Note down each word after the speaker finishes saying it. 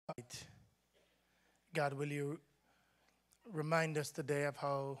God, will you remind us today of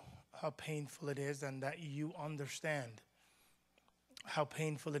how painful it is, and that you understand how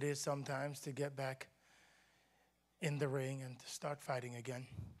painful it is sometimes to get back in the ring and to start fighting again.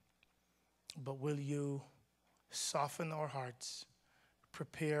 But will you soften our hearts,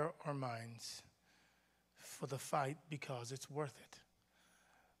 prepare our minds for the fight, because it's worth it.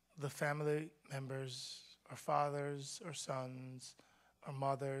 The family members, our fathers, our sons, our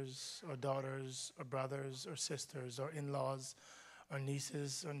mothers, our daughters, our brothers, our sisters, our in-laws, our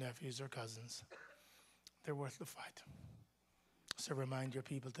nieces, our nephews, our cousins, they're worth the fight. So remind your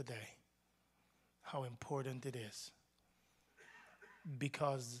people today how important it is,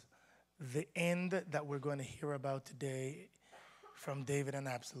 because the end that we're going to hear about today from David and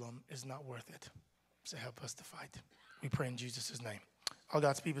Absalom is not worth it. So help us to fight. We pray in Jesus' name. All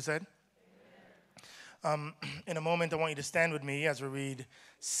God's people said? In a moment, I want you to stand with me as we read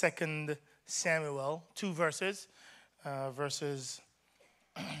 2 Samuel, 2 verses, verses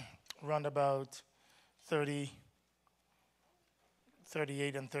round about 30,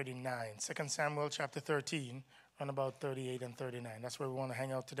 38 and 39. 2 Samuel chapter 13, round about 38 and 39. That's where we want to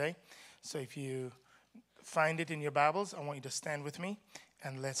hang out today. So if you find it in your Bibles, I want you to stand with me,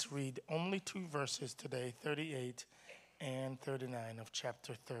 and let's read only 2 verses today, 38 and 39 of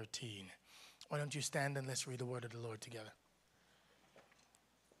chapter 13. Why don't you stand and let's read the word of the Lord together.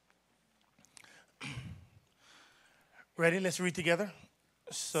 Ready? Let's read together.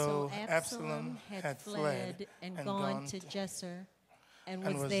 So Absalom had fled and gone to Jessur and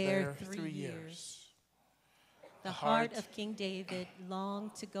was there 3 years. The heart of King David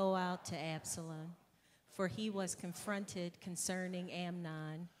longed to go out to Absalom, for he was confronted concerning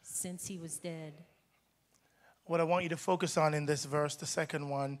Amnon since he was dead. What I want you to focus on in this verse, the second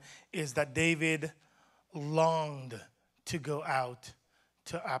one, is that David longed to go out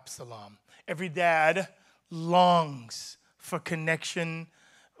to Absalom. Every dad longs for connection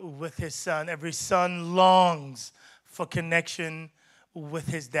with his son. Every son longs for connection with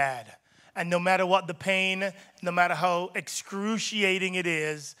his dad. And no matter what the pain, no matter how excruciating it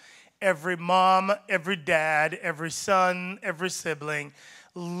is, every mom, every dad, every son, every sibling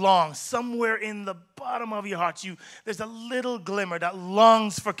longs. Somewhere in the bottom of your hearts, there's a little glimmer that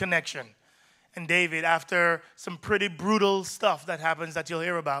longs for connection. And David, after some pretty brutal stuff that happens that you'll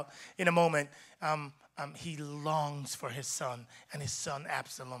hear about in a moment, he longs for his son, and his son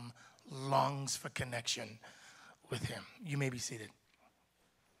Absalom longs for connection with him. You may be seated.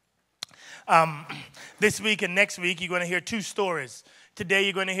 This week and next week, you're going to hear 2 stories. Today,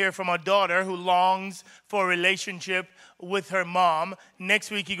 you're going to hear from a daughter who longs for a relationship with her mom.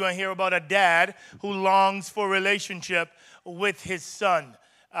 Next week, you're going to hear about a dad who longs for a relationship with his son.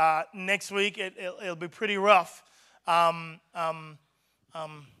 Next week, it'll be pretty rough. So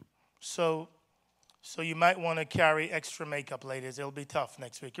you might want to carry extra makeup, ladies. It'll be tough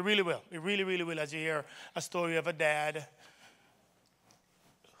next week. It really will. It really, really will, as you hear a story of a dad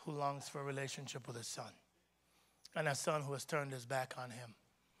who longs for a relationship with his son, and a son who has turned his back on him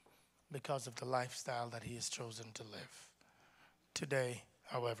because of the lifestyle that he has chosen to live. Today,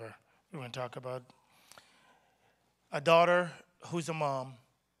 however, we're going to talk about a daughter who's a mom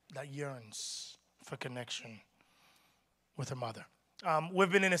that yearns for connection with her mother.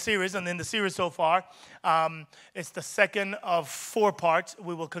 We've been in a series, and in the series so far, it's the second of 4 parts.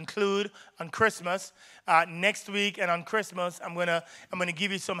 We will conclude on Christmas. Next week and on Christmas, I'm gonna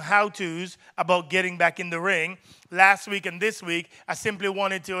give you some how-tos about getting back in the ring. Last week and this week, I simply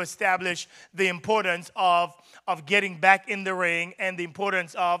wanted to establish the importance of getting back in the ring, and the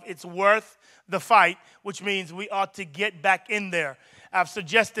importance of it's worth the fight, which means we ought to get back in there. I've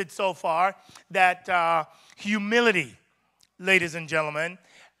suggested so far that humility, ladies and gentlemen,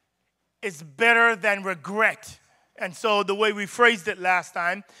 is better than regret. And so the way we phrased it last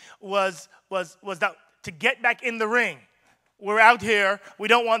time was that to get back in the ring, we're out here, we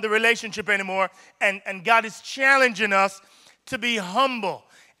don't want the relationship anymore, and God is challenging us to be humble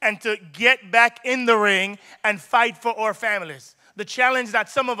and to get back in the ring and fight for our families. The challenge that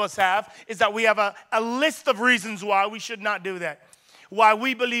some of us have is that we have a list of reasons why we should not do that. Why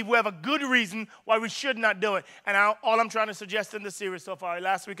we believe we have a good reason why we should not do it. And all I'm trying to suggest in this series so far,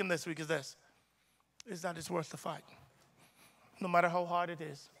 last week and this week, is that it's worth the fight. No matter how hard it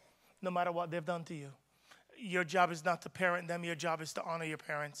is, no matter what they've done to you. Your job is not to parent them. Your job is to honor your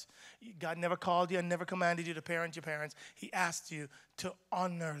parents. God never called you and never commanded you to parent your parents. He asked you to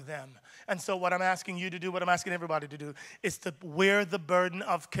honor them. And so what I'm asking you to do, what I'm asking everybody to do, is to wear the burden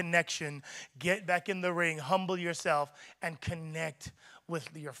of connection. Get back in the ring, humble yourself, and connect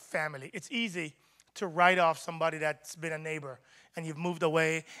with your family. It's easy to write off somebody that's been a neighbor, and you've moved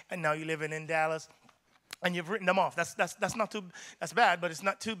away, and now you're living in Dallas, And you've written them off. That's not too, that's bad, but it's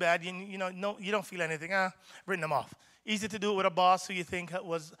not too bad. No, you don't feel anything. Written them off. Easy to do it with a boss who you think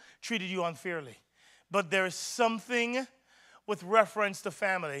was treated you unfairly. But there is something with reference to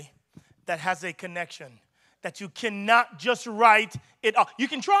family that has a connection that you cannot just write it off. You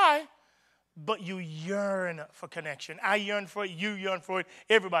can try, but you yearn for connection. I yearn for it. You yearn for it.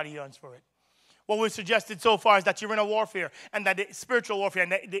 Everybody yearns for it. What we've suggested so far is that you're in a warfare, and that the spiritual warfare,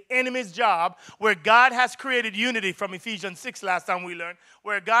 and the enemy's job, where God has created unity, from Ephesians 6 last time we learned,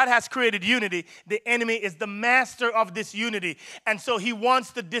 where God has created unity, the enemy is the master of this unity. And so he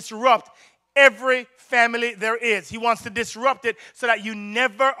wants to disrupt every family there is. He wants to disrupt it so that you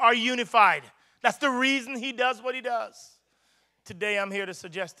never are unified. That's the reason he does what he does. Today I'm here to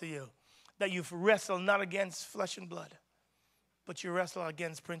suggest to you that you wrestle not against flesh and blood, but you wrestle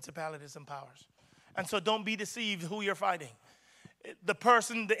against principalities and powers. And so don't be deceived who you're fighting.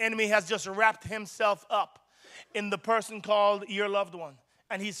 The enemy has just wrapped himself up in the person called your loved one.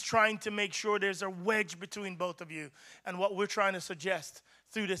 And he's trying to make sure there's a wedge between both of you. And what we're trying to suggest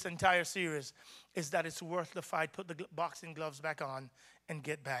through this entire series is that it's worth the fight. Put the boxing gloves back on and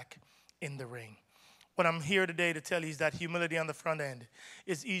get back in the ring. What I'm here today to tell you is that humility on the front end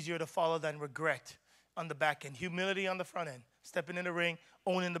is easier to follow than regret on the back end. Humility on the front end, stepping in the ring,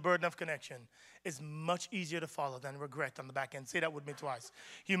 owning the burden of connection, is much easier to follow than regret on the back end. Say that with me twice.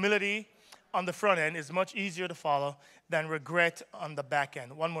 Humility on the front end is much easier to follow than regret on the back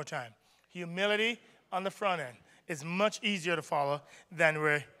end. One more time. Humility on the front end is much easier to follow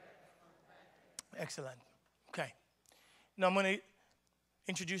than Excellent. Okay. Now I'm going to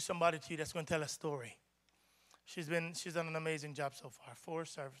introduce somebody to you that's going to tell a story. She's done an amazing job so far.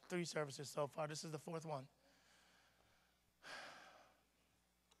 3 services so far. This is the 4th one.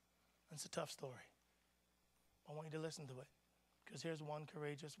 It's a tough story. I want you to listen to it, because here's one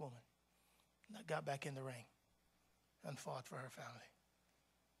courageous woman that got back in the ring and fought for her family.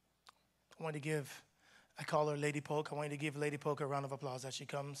 I call her Lady Polk. I want you to give Lady Polk a round of applause as she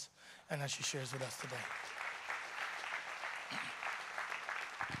comes and as she shares with us today.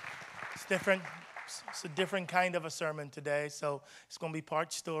 It's a different kind of a sermon today, so it's going to be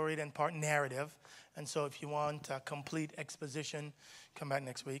part story and part narrative. And so if you want a complete exposition, come back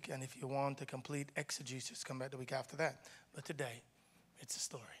next week. And if you want a complete exegesis, come back the week after that. But today, it's a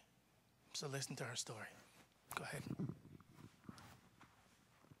story. So listen to her story. Go ahead.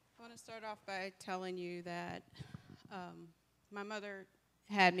 I want to start off by telling you that my mother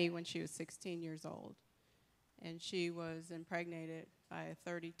had me when she was 16 years old, and she was impregnated by a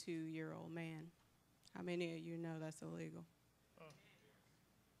 32-year-old man. How many of you know that's illegal?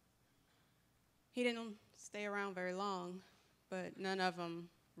 He didn't stay around very long, but none of them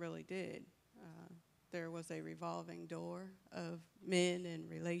really did. There was a revolving door of men and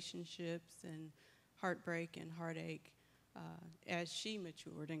relationships and heartbreak and heartache as she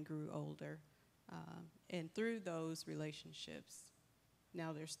matured and grew older. And through those relationships,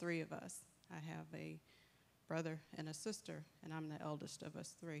 now there's 3 of us. I have a brother and a sister, and I'm the eldest of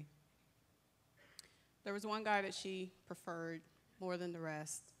us 3. There was one guy that she preferred more than the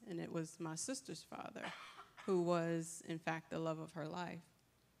rest, and it was my sister's father, who was, in fact, the love of her life.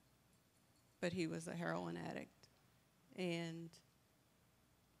 But he was a heroin addict and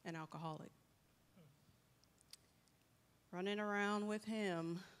an alcoholic. Running around with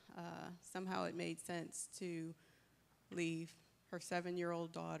him, somehow it made sense to leave her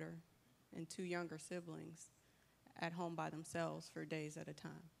 7-year-old daughter and 2 younger siblings at home by themselves for days at a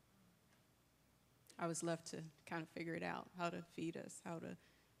time. I was left to kind of figure it out, how to feed us, how to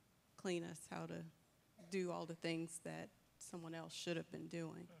clean us, how to do all the things that someone else should have been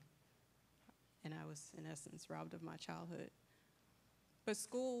doing. And I was, in essence, robbed of my childhood. But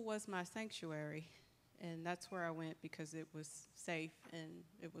school was my sanctuary, and that's where I went because it was safe and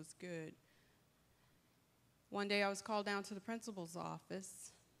it was good. One day I was called down to the principal's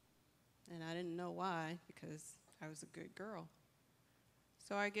office, and I didn't know why, because I was a good girl.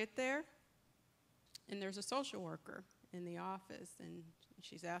 So I get there, and there's a social worker in the office, and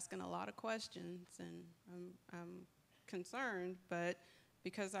she's asking a lot of questions, and I'm concerned, but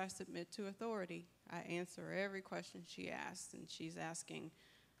because I submit to authority, I answer every question she asks, and she's asking,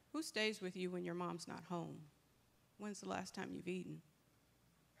 who stays with you when your mom's not home? When's the last time you've eaten?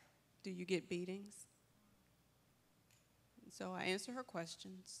 Do you get beatings? And so I answer her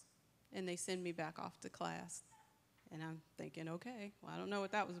questions, and they send me back off to class. And I'm thinking, okay, well, I don't know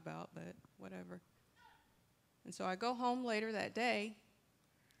what that was about, but whatever. And so I go home later that day,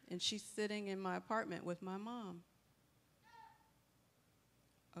 and she's sitting in my apartment with my mom.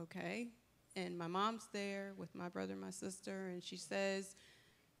 Okay, and my mom's there with my brother and my sister, and she says,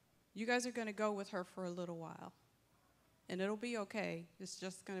 you guys are going to go with her for a little while, and it'll be okay. It's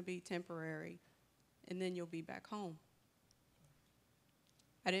just going to be temporary, and then you'll be back home.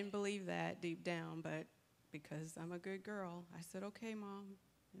 I didn't believe that deep down, but because I'm a good girl, I said, okay, Mom.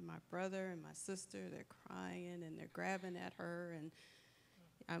 And my brother and my sister, they're crying and they're grabbing at her, and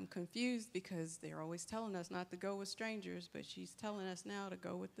I'm confused because they're always telling us not to go with strangers, but she's telling us now to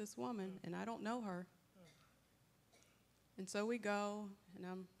go with this woman, and I don't know her. And so we go, and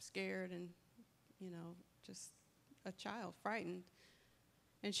I'm scared and, just a child, frightened.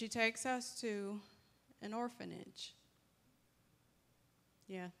 And she takes us to an orphanage.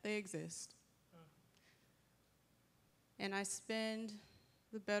 Yeah, they exist. And I spend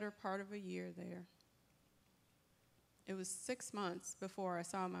the better part of a year there. It was 6 months before I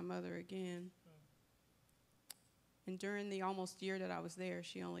saw my mother again. And during the almost year that I was there,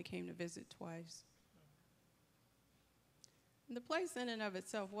 she only came to visit twice. And the place in and of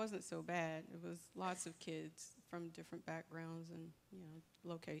itself wasn't so bad. It was lots of kids from different backgrounds and,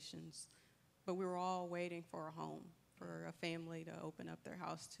 locations. But we were all waiting for a home, for a family to open up their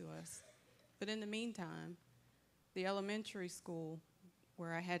house to us. But in the meantime, the elementary school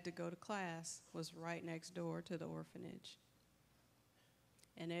where I had to go to class was right next door to the orphanage.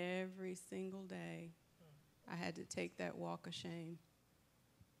 And every single day, I had to take that walk of shame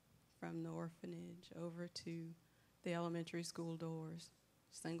from the orphanage over to the elementary school doors,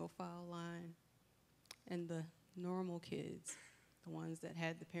 single file line, and the normal kids, the ones that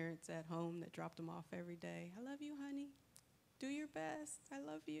had the parents at home that dropped them off every day. I love you, honey. Do your best. I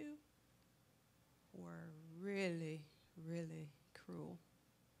love you. Were really, really cruel.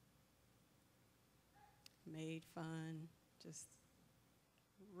 Made fun, just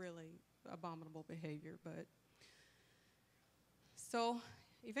really abominable behavior. But so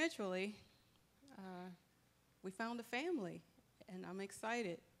eventually, we found a family, and I'm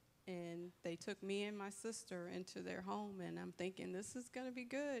excited. And they took me and my sister into their home, and I'm thinking this is going to be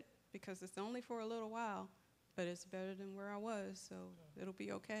good because it's only for a little while, but it's better than where I was, so it'll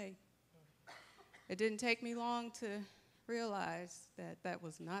be okay. It didn't take me long to realize that that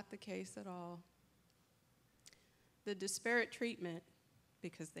was not the case at all. The disparate treatment,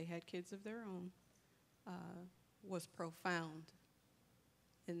 because they had kids of their own, was profound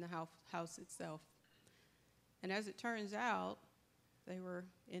in the house itself. And as it turns out, they were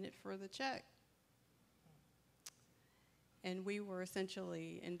in it for the check. And we were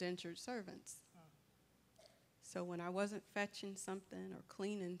essentially indentured servants. So when I wasn't fetching something or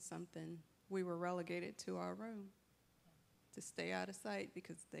cleaning something, we were relegated to our room to stay out of sight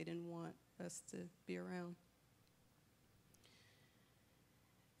because they didn't want us to be around.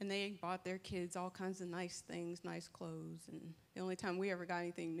 And they bought their kids all kinds of nice things, nice clothes. And the only time we ever got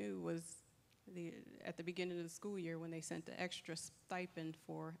anything new was at the beginning of the school year when they sent the extra stipend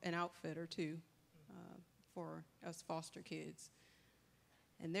for an outfit or two for us foster kids.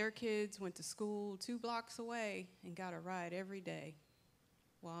 And their kids went to school 2 blocks away and got a ride every day.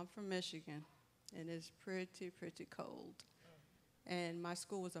 Well, I'm from Michigan, and it's pretty, pretty cold. And my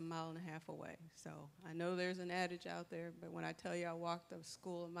school was 1.5 miles away. So I know there's an adage out there, but when I tell you I walked to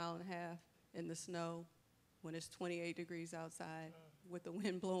school 1.5 miles in the snow when it's 28 degrees outside with the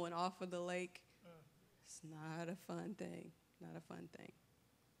wind blowing off of the lake, it's not a fun thing, not a fun thing.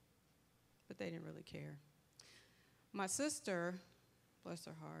 But they didn't really care. My sister, bless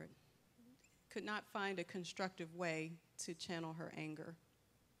her heart, could not find a constructive way to channel her anger.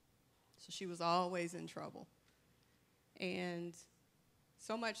 So she was always in trouble. And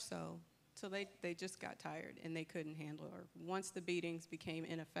so much so, they just got tired and they couldn't handle her. Once the beatings became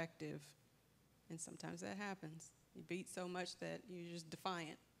ineffective, and sometimes that happens, you beat so much that you're just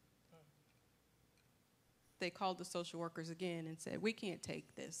defiant. They called the social workers again and said, we can't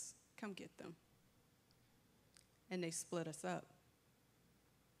take this, come get them. And they split us up.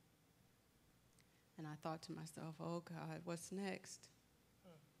 And I thought to myself, oh God, what's next?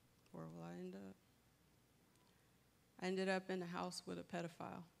 Where will I end up? I ended up in a house with a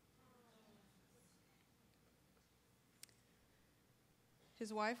pedophile.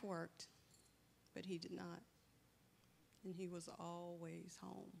 His wife worked, but he did not. And he was always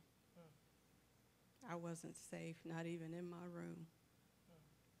home. I wasn't safe, not even in my room.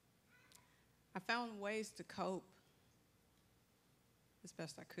 I found ways to cope as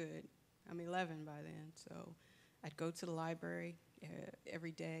best I could. I'm 11 by then, so I'd go to the library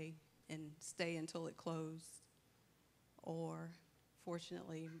every day and stay until it closed. Or,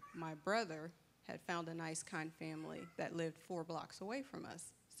 fortunately, my brother had found a nice, kind family that lived 4 blocks away from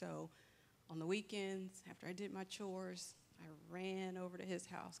us. So on the weekends, after I did my chores, I ran over to his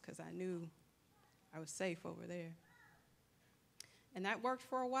house because I knew I was safe over there. And that worked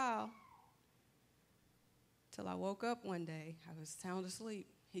for a while, till I woke up one day. I was sound asleep.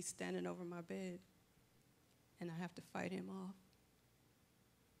 He's standing over my bed, and I have to fight him off.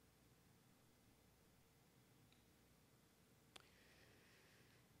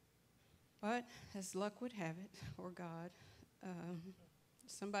 But as luck would have it, or God,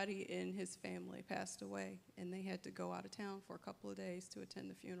 somebody in his family passed away, and they had to go out of town for a couple of days to attend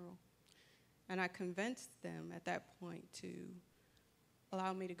the funeral. And I convinced them at that point to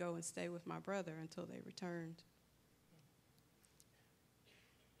allow me to go and stay with my brother until they returned.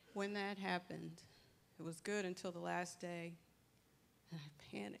 When that happened, it was good until the last day, and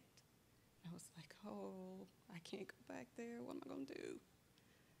I panicked. I was like, oh, I can't go back there. What am I going to do?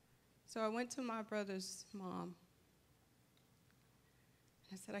 So I went to my brother's mom.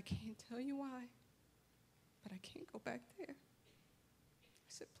 I said, I can't tell you why, but I can't go back there. I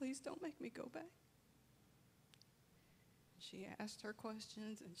said, please don't make me go back. She asked her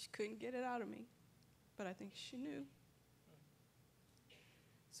questions, and she couldn't get it out of me, but I think she knew.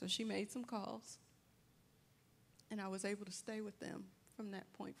 So she made some calls, and I was able to stay with them from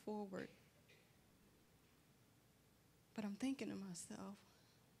that point forward. But I'm thinking to myself,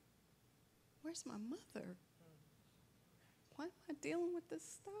 where's my mother? Why am I dealing with this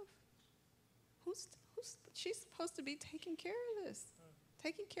stuff? She's supposed to be taking care of this,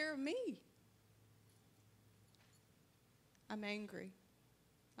 taking care of me. I'm angry.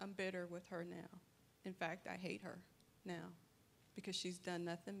 I'm bitter with her now. In fact, I hate her now because she's done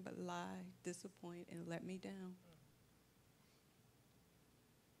nothing but lie, disappoint, and let me down.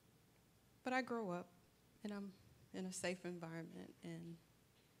 But I grow up, and I'm in a safe environment, and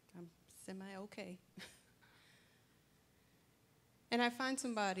I'm semi-okay. And I find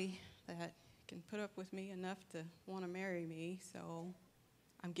somebody that can put up with me enough to want to marry me, so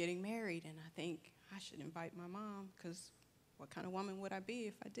I'm getting married, and I think I should invite my mom, because what kind of woman would I be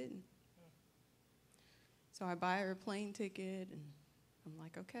if I didn't? So I buy her a plane ticket, and I'm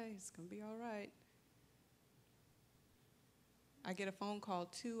like, okay, it's going to be all right. I get a phone call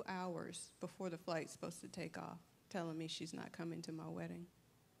 2 hours before the flight's supposed to take off, telling me she's not coming to my wedding.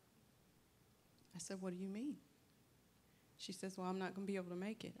 I said, what do you mean? She says, well, I'm not going to be able to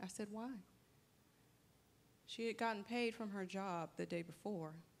make it. I said, why? She had gotten paid from her job the day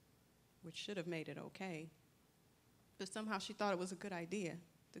before, which should have made it okay. But somehow she thought it was a good idea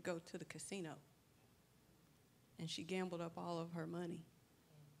to go to the casino. And she gambled up all of her money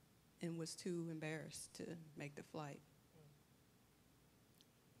and was too embarrassed to make the flight.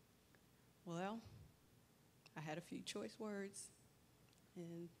 Well, I had a few choice words,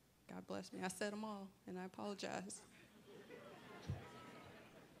 and God bless me, I said them all, and I apologize.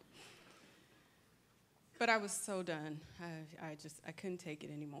 But I was so done. I couldn't take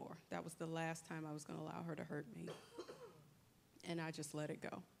it anymore. That was the last time I was going to allow her to hurt me. And I just let it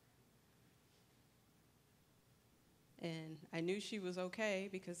go. And I knew she was okay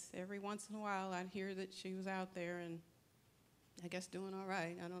because every once in a while I'd hear that she was out there and I guess doing all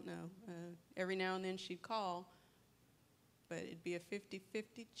right. I don't know. Every now and then she'd call, but it'd be a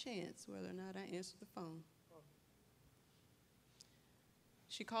 50-50 chance whether or not I answered the phone.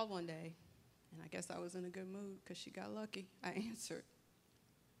 She called one day, and I guess I was in a good mood because she got lucky. I answered.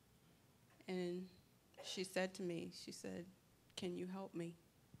 And she said to me, she said, can you help me?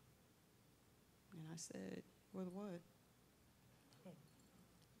 And I said, with what?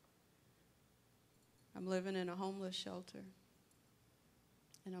 I'm living in a homeless shelter,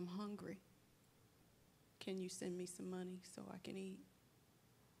 and I'm hungry. Can you send me some money so I can eat?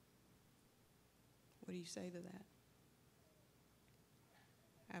 What do you say to that?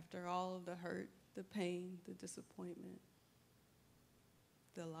 After all of the hurt, the pain, the disappointment,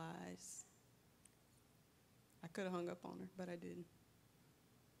 the lies, I could have hung up on her, but I didn't.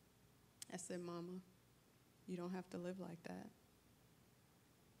 I said, Mama, you don't have to live like that.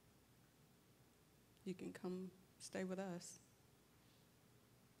 You can come stay with us.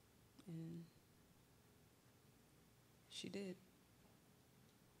 And she did.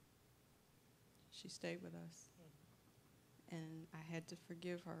 She stayed with us. And I had to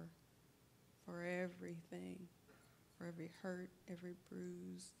forgive her for everything, for every hurt, every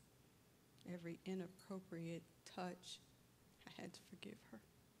bruise, every inappropriate touch. I had to forgive her.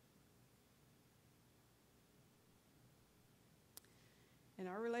 And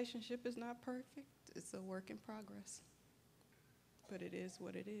our relationship is not perfect. It's a work in progress. But it is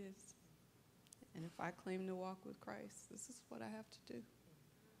what it is. And if I claim to walk with Christ, this is what I have to do. Let's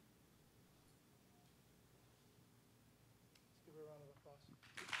give her a round of applause.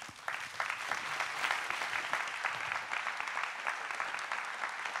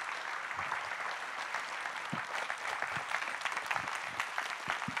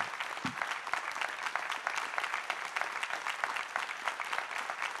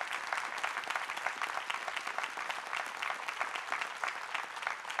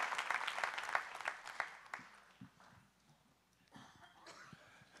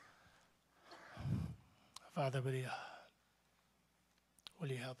 Father, will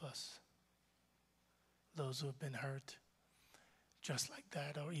you help us? Those who have been hurt just like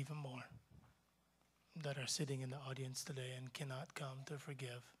that or even more, that are sitting in the audience today and cannot come to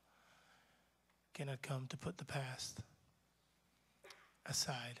forgive, cannot come to put the past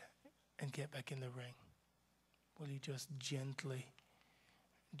aside and get back in the ring. Will you just gently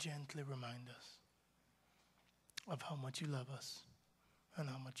remind us of how much you love us and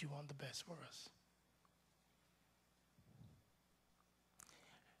how much you want the best for us.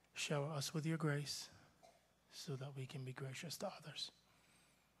 Shower us with your grace so that we can be gracious to others.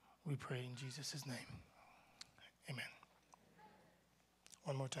 We pray in Jesus' name. Amen.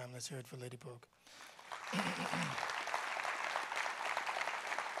 One more time, let's hear it for Lady Pogue.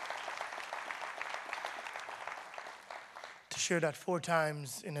 To share that 4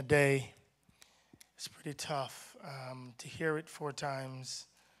 times in a day is pretty tough. To hear it 4 times,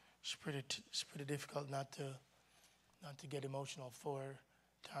 it's pretty difficult not to get emotional 4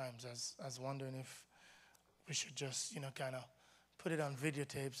 times. I was wondering if we should just, kind of put it on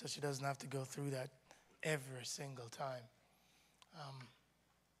videotape so she doesn't have to go through that every single time.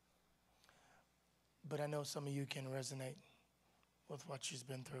 But I know some of you can resonate with what she's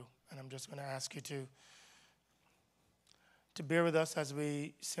been through. And I'm just going to ask you to bear with us as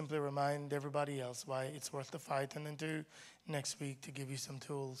we simply remind everybody else why it's worth the fight. And then next week to give you some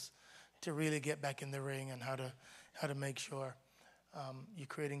tools to really get back in the ring and how to make sure you're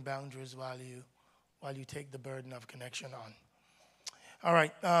creating boundaries while you take the burden of connection on. All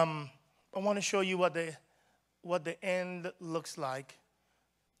right. I want to show you what the end looks like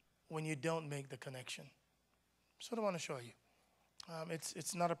when you don't make the connection. That's what I want to show you.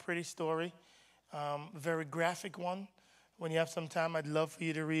 It's not a pretty story, very graphic one. When you have some time, I'd love for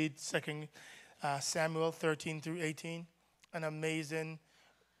you to read 2 Samuel 13 through 18. Some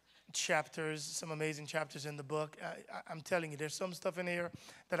amazing chapters in the book. I'm telling you, there's some stuff in here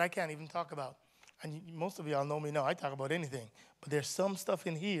that I can't even talk about. And most of y'all know me now, I talk about anything. But there's some stuff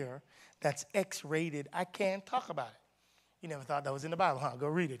in here that's X-rated. I can't talk about it. You never thought that was in the Bible, huh? Go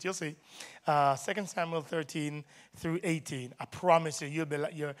read it. You'll see. 2 Samuel 13 through 18. I promise you,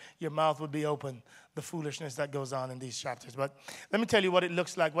 your mouth will be open, the foolishness that goes on in these chapters. But let me tell you what it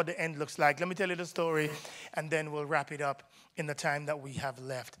looks like, what the end looks like. Let me tell you the story, and then we'll wrap it up in the time that we have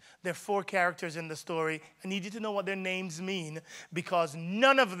left. There are 4 characters in the story. I need you to know what their names mean because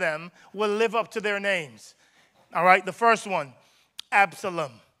none of them will live up to their names. All right, the first one,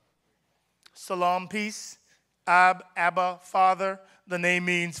 Absalom. Salam, peace. Abba, father. The name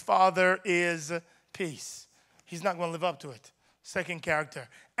means father is peace. He's not going to live up to it. Second character,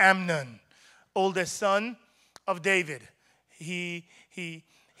 Amnon, oldest son of David. He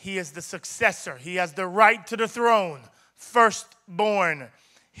is the successor. He has the right to the throne. Firstborn.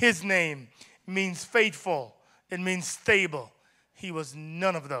 His name means faithful. It means stable. He was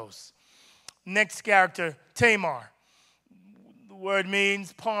none of those. Next character, Tamar. The word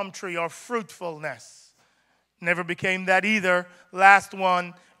means palm tree or fruitfulness. Never became that either. Last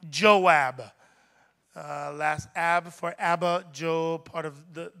one, Joab. Last Ab for Abba, Jo, part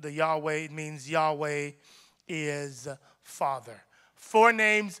of the Yahweh. It means Yahweh is Father. 4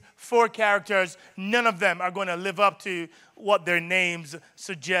 names, 4 characters. None of them are going to live up to what their names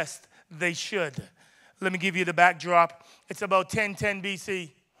suggest they should. Let me give you the backdrop. It's about 1010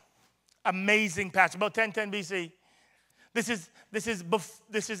 BC. Amazing passage. About 1010 BC. This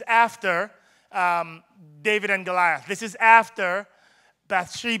is after David and Goliath. This is after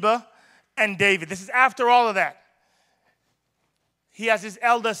Bathsheba and David. This is after all of that. He has his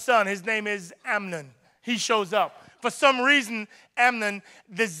eldest son. His name is Amnon. He shows up. For some reason, Amnon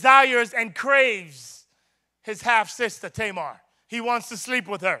desires and craves his half-sister, Tamar. He wants to sleep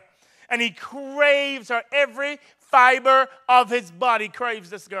with her. And he craves her. Every fiber of his body craves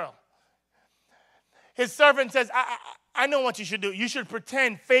this girl. His servant says, I know what you should do. You should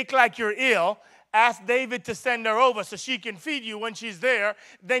pretend, fake like you're ill. Ask David to send her over so she can feed you when she's there.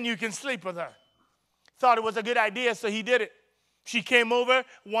 Then you can sleep with her. Thought it was a good idea, so he did it. She came over,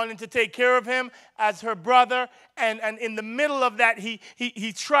 wanting to take care of him as her brother. And in the middle of that, he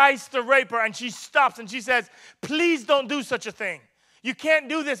tries to rape her, and she stops, and she says, please don't do such a thing. You can't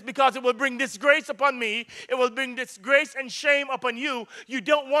do this because it will bring disgrace upon me. It will bring disgrace and shame upon you. You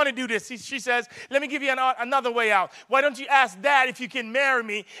don't want to do this. She says, let me give you another way out. Why don't you ask Dad if you can marry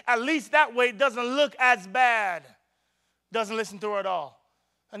me? At least that way it doesn't look as bad. Doesn't listen to her at all.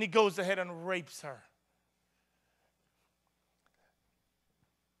 And he goes ahead and rapes her.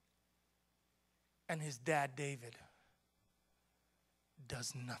 And his dad, David,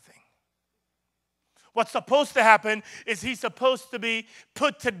 does nothing. What's supposed to happen is he's supposed to be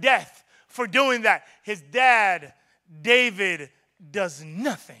put to death for doing that. His dad, David, does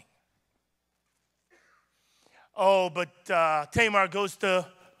nothing. Oh, but Tamar goes to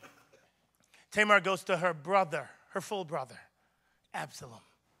her brother, her full brother, Absalom.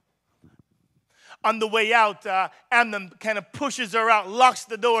 On the way out, Amnon kind of pushes her out, locks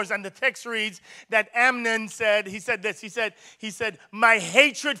the doors, and the text reads that Amnon said, he said this, he said, my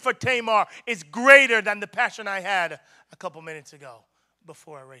hatred for Tamar is greater than the passion I had a couple minutes ago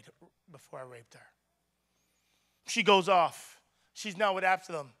before I raped her. She goes off. She's now with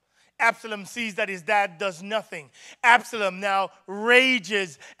Absalom. Absalom sees that his dad does nothing. Absalom now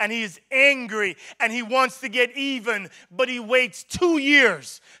rages and he is angry and he wants to get even, but he waits 2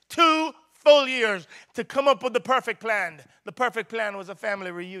 years, 2 full years to come up with the perfect plan. The perfect plan was a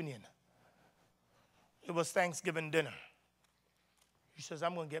family reunion. It was Thanksgiving dinner. He says,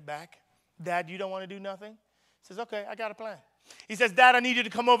 I'm going to get back. Dad, you don't want to do nothing? He says, okay, I got a plan. He says, Dad, I need you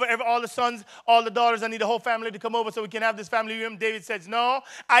to come over. All the sons, all the daughters, I need the whole family to come over so we can have this family reunion. David says, no,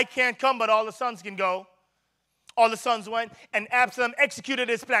 I can't come, but all the sons can go. All the sons went, and Absalom executed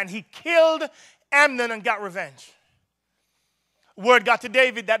his plan. He killed Amnon and got revenge. Word got to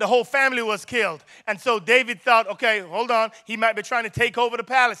David that the whole family was killed. And so David thought, okay, hold on. He might be trying to take over the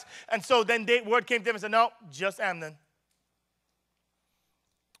palace. And so then word came to him and said, no, just Amnon.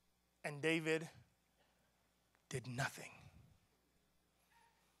 And David did nothing.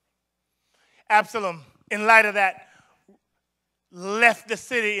 Absalom, in light of that, left the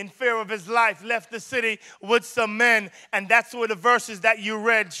city in fear of his life, left the city with some men. And that's where the verses that you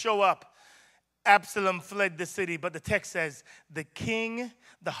read show up. Absalom fled the city, but the text says, the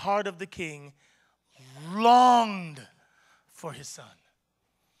heart of the king longed for his son.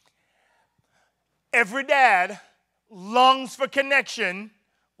 Every dad longs for connection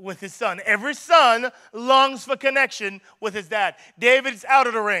with his son. Every son longs for connection with his dad. David's out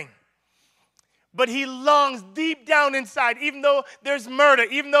of the ring. But he longs deep down inside, even though there's murder,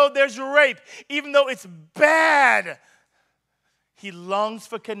 even though there's rape, even though it's bad. He longs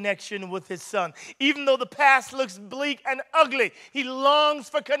for connection with his son. Even though the past looks bleak and ugly, he longs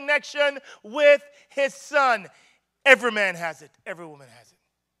for connection with his son. Every man has it. Every woman has it.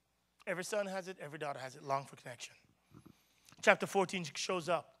 Every son has it. Every daughter has it. Long for connection. Chapter 14 shows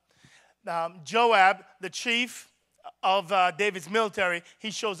up. Joab, the chief of David's military,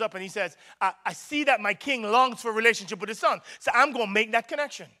 he shows up and he says, I see that my king longs for a relationship with his son, so I'm going to make that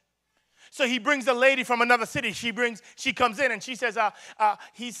connection. So he brings a lady from another city. She comes in and she says,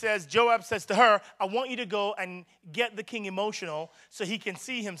 Joab says to her, I want you to go and get the king emotional so he can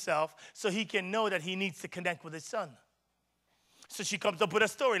see himself, so he can know that he needs to connect with his son. So she comes up with a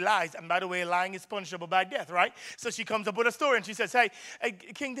story, lies. And by the way, lying is punishable by death, right? So she comes up with a story and she says, hey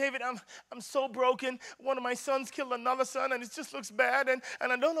King David, I'm so broken. One of my sons killed another son and it just looks bad and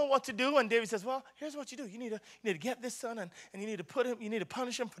I don't know what to do. And David says, well, here's what you do. You need to get this son and you need to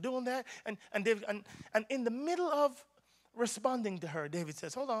punish him for doing that. And in the middle of responding to her, David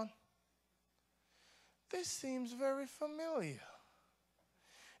says, hold on. This seems very familiar.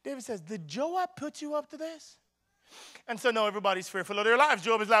 David says, did Joab put you up to this? And so now everybody's fearful of their lives.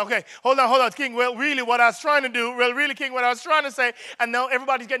 Job is like, okay, hold on, King. Well, really what I was trying to do, King, what I was trying to say. And now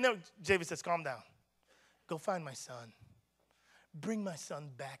everybody's getting, no. David says, calm down. Go find my son. Bring my son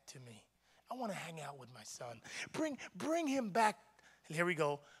back to me. I want to hang out with my son. Bring him back. Here we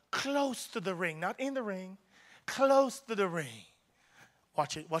go. Close to the ring. Not in the ring. Close to the ring.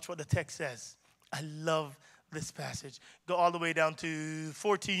 Watch it. Watch what the text says. I love this passage. Go all the way down to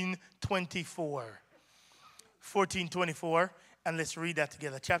 14:24. 14:24, and let's read that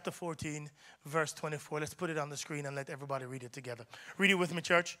together. Chapter 14, verse 24. Let's put it on the screen and let everybody read it together. Read it with me,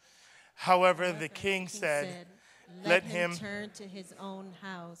 church. However, the king said, let him turn to his own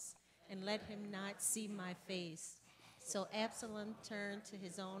house, and let him not see my face. So Absalom turned to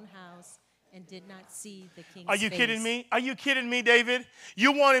his own house and did not see the king's face. Are you kidding me? Are you kidding me, David?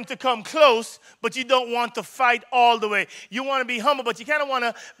 You want him to come close, but you don't want to fight all the way. You want to be humble, but you kind of want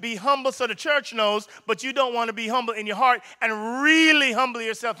to be humble so the church knows, but you don't want to be humble in your heart and really humble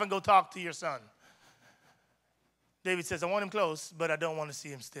yourself and go talk to your son. David says, I want him close, but I don't want to see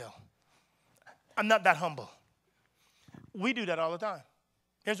him still. I'm not that humble. We do that all the time.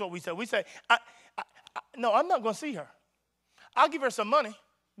 Here's what we say. We say, no, I'm not going to see her. I'll give her some money,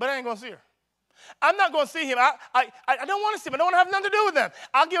 but I ain't going to see her. I'm not going to see him. I don't want to see him. I don't want to have nothing to do with them.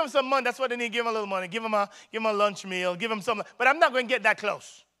 I'll give him some money. That's what they need. Give him a little money. Give him a lunch meal. Give him something. But I'm not going to get that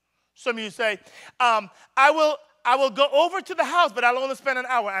close. Some of you say, I will go over to the house, but I'll only spend an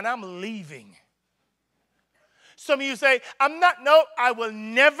hour, and I'm leaving. Some of you say, I will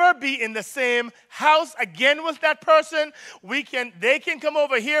never be in the same house again with that person. They can come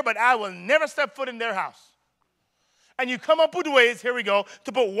over here, but I will never step foot in their house. And you come up with ways, here we go,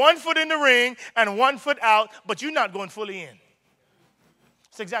 to put one foot in the ring and one foot out, but you're not going fully in.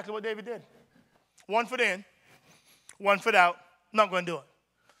 That's exactly what David did. One foot in, one foot out, not going to do it.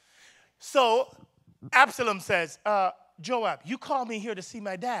 So Absalom says, Joab, you called me here to see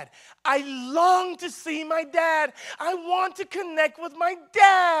my dad. I long to see my dad. I want to connect with my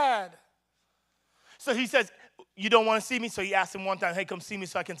dad. So he says, you don't want to see me? So he asked him one time, hey, come see me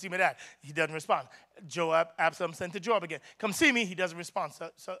so I can see my dad. He doesn't respond. Absalom sent to Joab again. Come see me. He doesn't respond.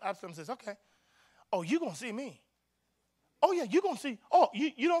 So Absalom says, okay. Oh, you're going to see me. Oh, yeah, you're going to see. Oh,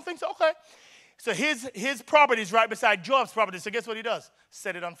 you don't think so? Okay. So his property is right beside Joab's property. So guess what he does?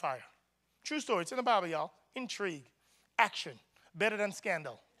 Set it on fire. True story. It's in the Bible, y'all. Intrigue. Action. Better than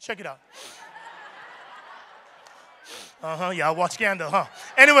Scandal. Check it out. Y'all watch Scandal, huh?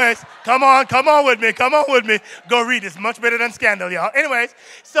 Anyways, come on with me. Go read it. It's much better than Scandal, y'all. Anyways,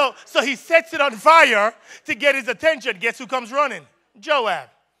 so he sets it on fire to get his attention. Guess who comes running? Joab.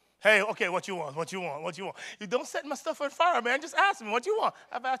 Hey, okay, what you want? You don't set my stuff on fire, man. Just ask me what you want.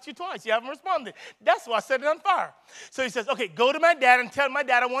 I've asked you twice. You haven't responded. That's why I set it on fire. So he says, okay, go to my dad and tell my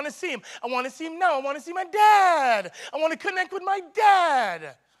dad I want to see him. I want to see him now. I want to see my dad. I want to connect with my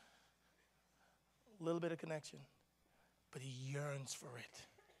dad. A little bit of connection, but he yearns for it.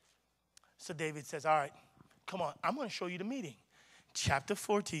 So David says, all right, come on. I'm going to show you the meeting. Chapter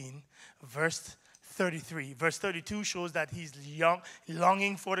 14, verse 33. Verse 32 shows that he's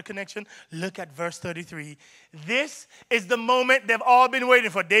longing for the connection. Look at verse 33. This is the moment they've all been waiting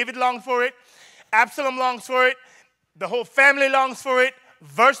for. David longed for it. Absalom longs for it. The whole family longs for it.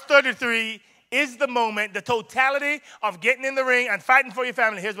 Verse 33 is the moment, the totality of getting in the ring and fighting for your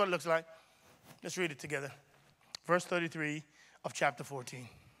family. Here's what it looks like. Let's read it together. Verse 33 of chapter 14.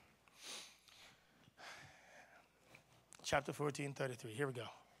 Chapter 14, 33. Here we go.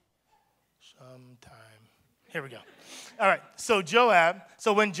 Here we go. All right. So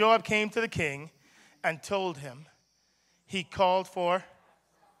when Joab came to the king and told him, he called for.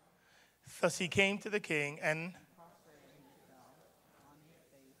 Thus he came to the king and.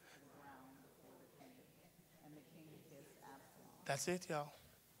 That's it, y'all.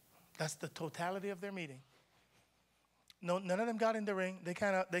 That's the totality of their meeting. No, none of them got in the ring. They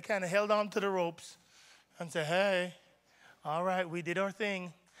kind of held on to the ropes and said, hey, all right, we did our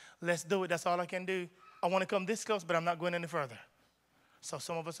thing. Let's do it. That's all I can do. I want to come this close, but I'm not going any further. So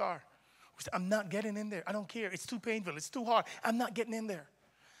some of us are. I'm not getting in there. I don't care. It's too painful. It's too hard. I'm not getting in there.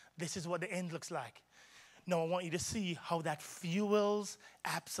 This is what the end looks like. Now I want you to see how that fuels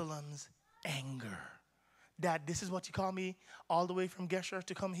Absalom's anger. Dad, this is what you call me all the way from Geshur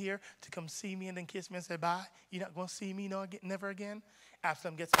to come here, to come see me and then kiss me and say bye? You're not going to see me never again?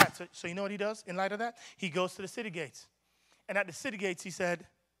 Absalom gets mad. So you know what he does in light of that? He goes to the city gates. And at the city gates, he said,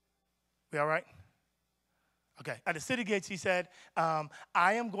 we all right? Okay. At the city gates, he said, I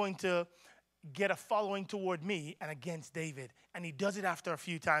am going to get a following toward me and against David. And he does it after a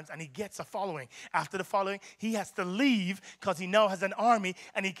few times, and he gets a following. After the following, he has to leave because he now has an army,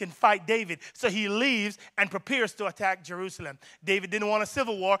 and he can fight David. So he leaves and prepares to attack Jerusalem. David didn't want a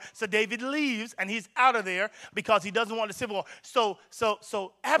civil war, so David leaves, and he's out of there because he doesn't want a civil war.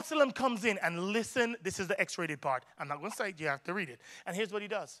 So Absalom comes in, and listen, this is the X-rated part. I'm not going to say it, you have to read it. And here's what he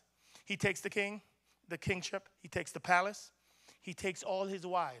does. He takes the kingship, he takes the palace, he takes all his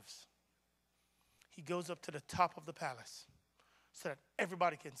wives. He goes up to the top of the palace so that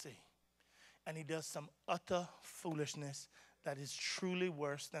everybody can see. And he does some utter foolishness that is truly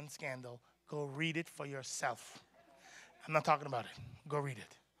worse than scandal. Go read it for yourself. I'm not talking about it. Go read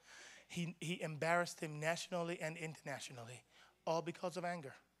it. He embarrassed him nationally and internationally, all because of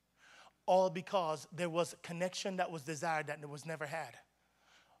anger. All because there was a connection that was desired that was never had.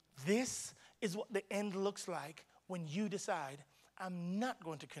 This is what the end looks like when you decide, I'm not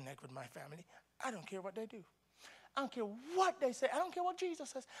going to connect with my family. I don't care what they do. I don't care what they say. I don't care what Jesus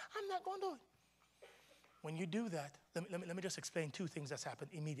says. I'm not going to do it. When you do that, let me just explain two things that's happened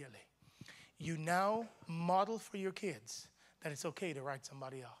immediately. You now model for your kids that it's okay to write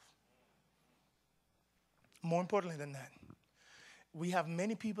somebody off. More importantly than that, we have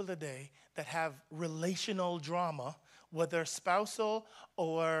many people today that have relational drama, whether spousal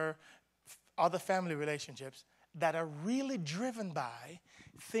or other family relationships, that are really driven by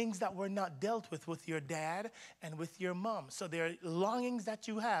things that were not dealt with your dad and with your mom. So there are longings that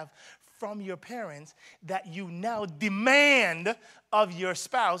you have from your parents that you now demand of your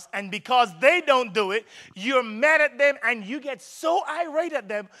spouse. And because they don't do it, you're mad at them and you get so irate at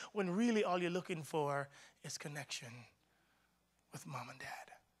them when really all you're looking for is connection with mom and dad.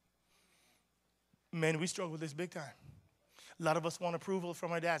 Men, we struggle with this big time. A lot of us want approval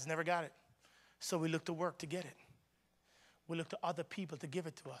from our dads, never got it. So we look to work to get it. We look to other people to give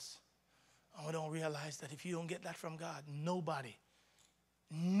it to us. And we don't realize that if you don't get that from God, nobody,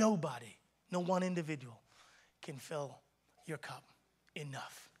 no one individual can fill your cup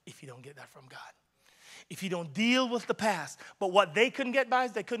enough if you don't get that from God. If you don't deal with the past. But what they couldn't get by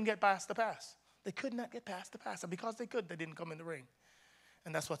is they couldn't get past the past. They could not get past the past. And because they could, they didn't come in the ring.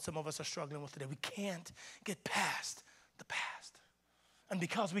 And that's what some of us are struggling with today. We can't get past the past. And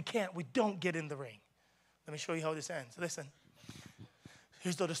because we can't, we don't get in the ring. Let me show you how this ends. Listen.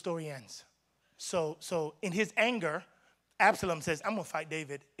 Here's how the story ends. So in his anger, Absalom says, I'm going to fight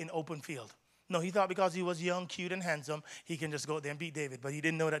David in open field. No, he thought because he was young, cute, and handsome, he can just go out there and beat David. But he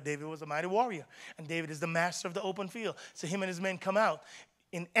didn't know that David was a mighty warrior. And David is the master of the open field. So him and his men come out.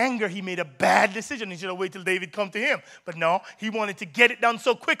 In anger, he made a bad decision. He should have waited till David come to him. But no, he wanted to get it done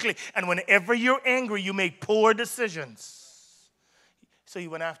so quickly. And whenever you're angry, you make poor decisions. So he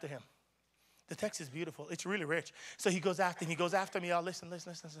went after him. The text is beautiful. It's really rich. So he goes after him. He goes after me. Y'all listen.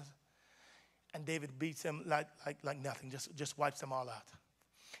 And David beats him like nothing. Just wipes them all out.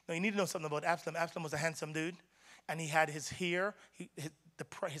 Now, you need to know something about Absalom. Absalom was a handsome dude. And he had his hair.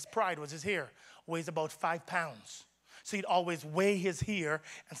 His pride was his hair. Weighs about 5 pounds. So he'd always weigh his hair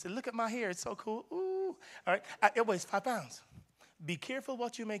and say, look at my hair. It's so cool. Ooh. All right. It weighs 5 pounds. Be careful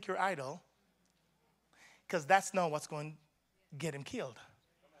what you make your idol. Because that's not what's going to get him killed.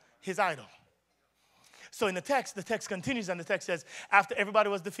 His idol. So in the text continues, and the text says, after everybody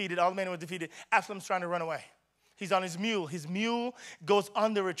was defeated, all the men were defeated, Absalom's trying to run away. He's on his mule. His mule goes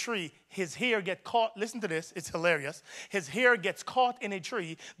under a tree. His hair gets caught. Listen to this. It's hilarious. His hair gets caught in a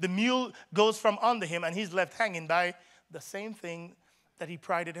tree. The mule goes from under him, and he's left hanging by the same thing that he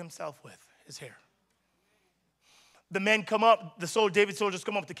prided himself with, his hair. The men come up, David's soldiers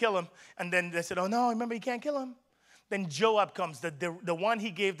come up to kill him, and then they said, oh no, remember, you can't kill him. Then Joab comes, the one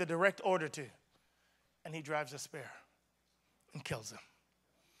he gave the direct order to. And he drives a spear and kills him.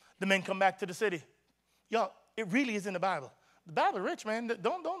 The men come back to the city. Y'all, it really is in the Bible. The Bible is rich, man.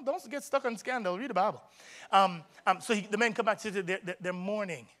 Don't get stuck on scandal. Read the Bible. The men come back to the city. They're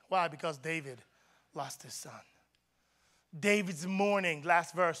mourning. Why? Because David lost his son. David's mourning.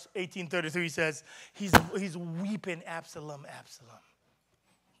 Last verse, 1833 says, he's weeping, Absalom.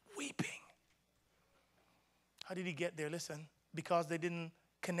 Weeping. How did he get there? Listen, because they didn't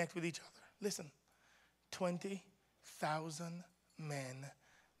connect with each other. Listen. 20,000 men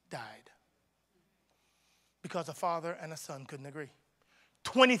died because a father and a son couldn't agree.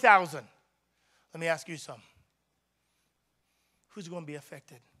 20,000. Let me ask you something. Who's going to be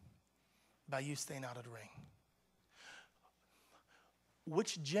affected by you staying out of the ring?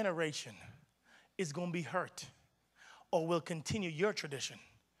 Which generation is going to be hurt or will continue your tradition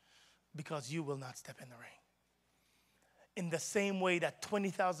because you will not step in the ring? In the same way that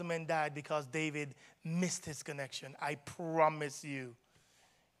 20,000 men died because David missed his connection, I promise you,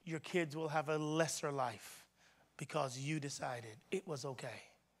 your kids will have a lesser life because you decided it was okay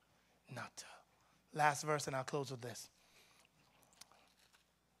not to. Last verse, and I'll close with this.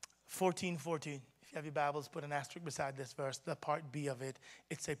 14:14. If you have your Bibles, put an asterisk beside this verse, the part B of it.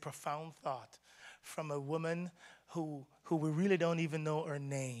 It's a profound thought from a woman who we really don't even know her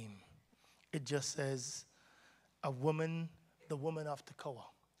name. It just says, the woman of TKO.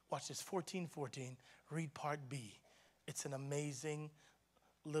 Watch this, 14:14. Read part B. It's an amazing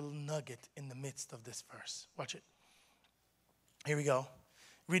little nugget in the midst of this verse. Watch it. Here we go.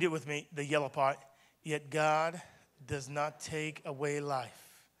 Read it with me, the yellow part. Yet God does not take away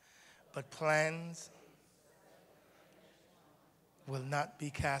life, but plans will not be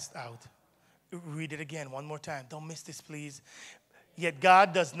cast out. Read it again one more time. Don't miss this, please. Yet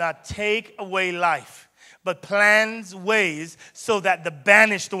God does not take away life, but plans ways so that the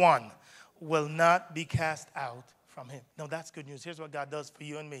banished one will not be cast out from him. No, that's good news. Here's what God does for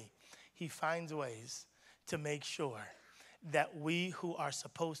you and me. He finds ways to make sure that we who are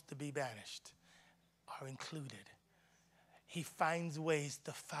supposed to be banished are included. He finds ways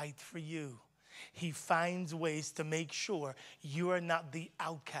to fight for you. He finds ways to make sure you are not the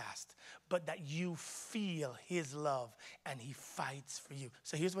outcast, but that you feel his love and he fights for you.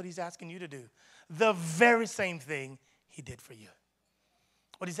 So here's what he's asking you to do. The very same thing he did for you.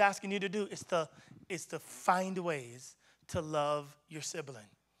 What he's asking you to do is to find ways to love your sibling.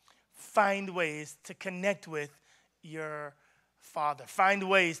 Find ways to connect with your father. Find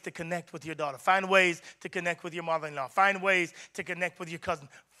ways to connect with your daughter. Find ways to connect with your mother-in-law. Find ways to connect with your cousin.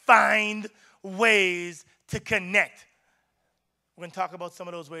 Find ways to connect. We're going to talk about some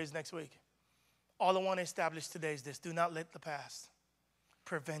of those ways next week. All I want to establish today is this. Do not let the past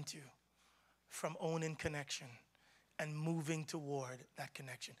prevent you from owning connection and moving toward that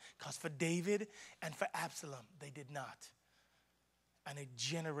connection. Because for David and for Absalom, they did not. And a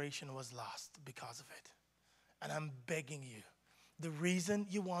generation was lost because of it. And I'm begging you, the reason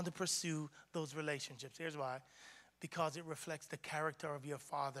you want to pursue those relationships, here's why. Because it reflects the character of your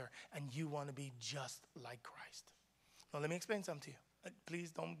father, and you want to be just like Christ. Now, let me explain something to you. Please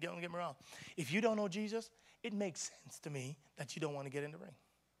don't get me wrong. If you don't know Jesus, it makes sense to me that you don't want to get in the ring.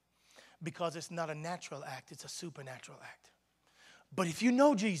 Because it's not a natural act, it's a supernatural act. But if you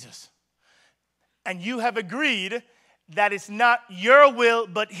know Jesus, and you have agreed that it's not your will,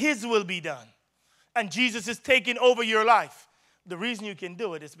 but his will be done, and Jesus is taking over your life, the reason you can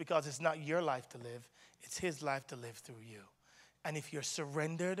do it is because it's not your life to live, it's his life to live through you. And if you're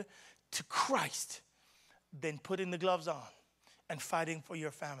surrendered to Christ, then putting the gloves on and fighting for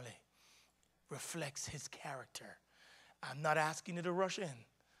your family reflects his character. I'm not asking you to rush in.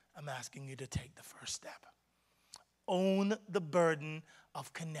 I'm asking you to take the first step. Own the burden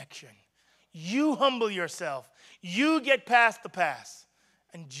of connection. You humble yourself. You get past the past.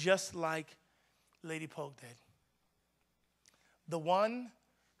 And just like Lady Polk did, the one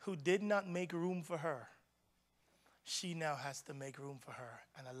who did not make room for her, she now has to make room for her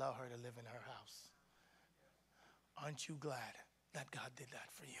and allow her to live in her house. Aren't you glad that God did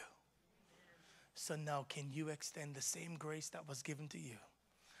that for you? So now can you extend the same grace that was given to you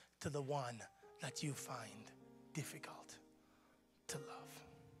to the one that you find difficult to love?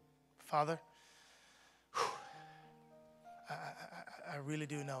 Father, I really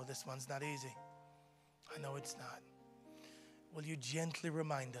do know this one's not easy. I know it's not. Will you gently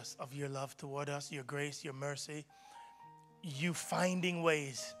remind us of your love toward us, your grace, your mercy, you finding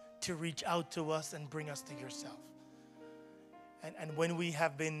ways to reach out to us and bring us to yourself. And when we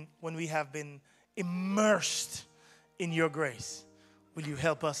have been immersed in your grace, will you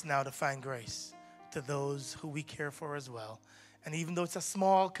help us now to find grace to those who we care for as well? And even though it's a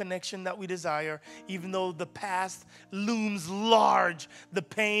small connection that we desire, even though the past looms large, the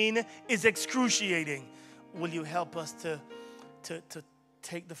pain is excruciating, will you help us to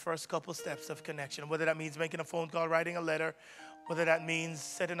take the first couple steps of connection, whether that means making a phone call, writing a letter, whether that means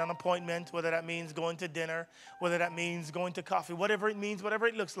setting an appointment, whether that means going to dinner, whether that means going to coffee, whatever it means, whatever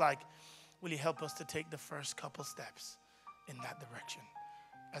it looks like, will you help us to take the first couple steps in that direction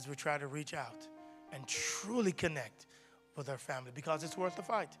as we try to reach out and truly connect with our family, because it's worth the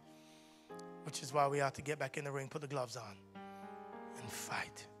fight, which is why we ought to get back in the ring, put the gloves on, and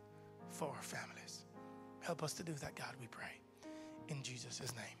fight for our families. Help us to do that, God, we pray. In Jesus'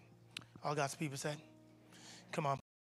 name. All God's people said, come on.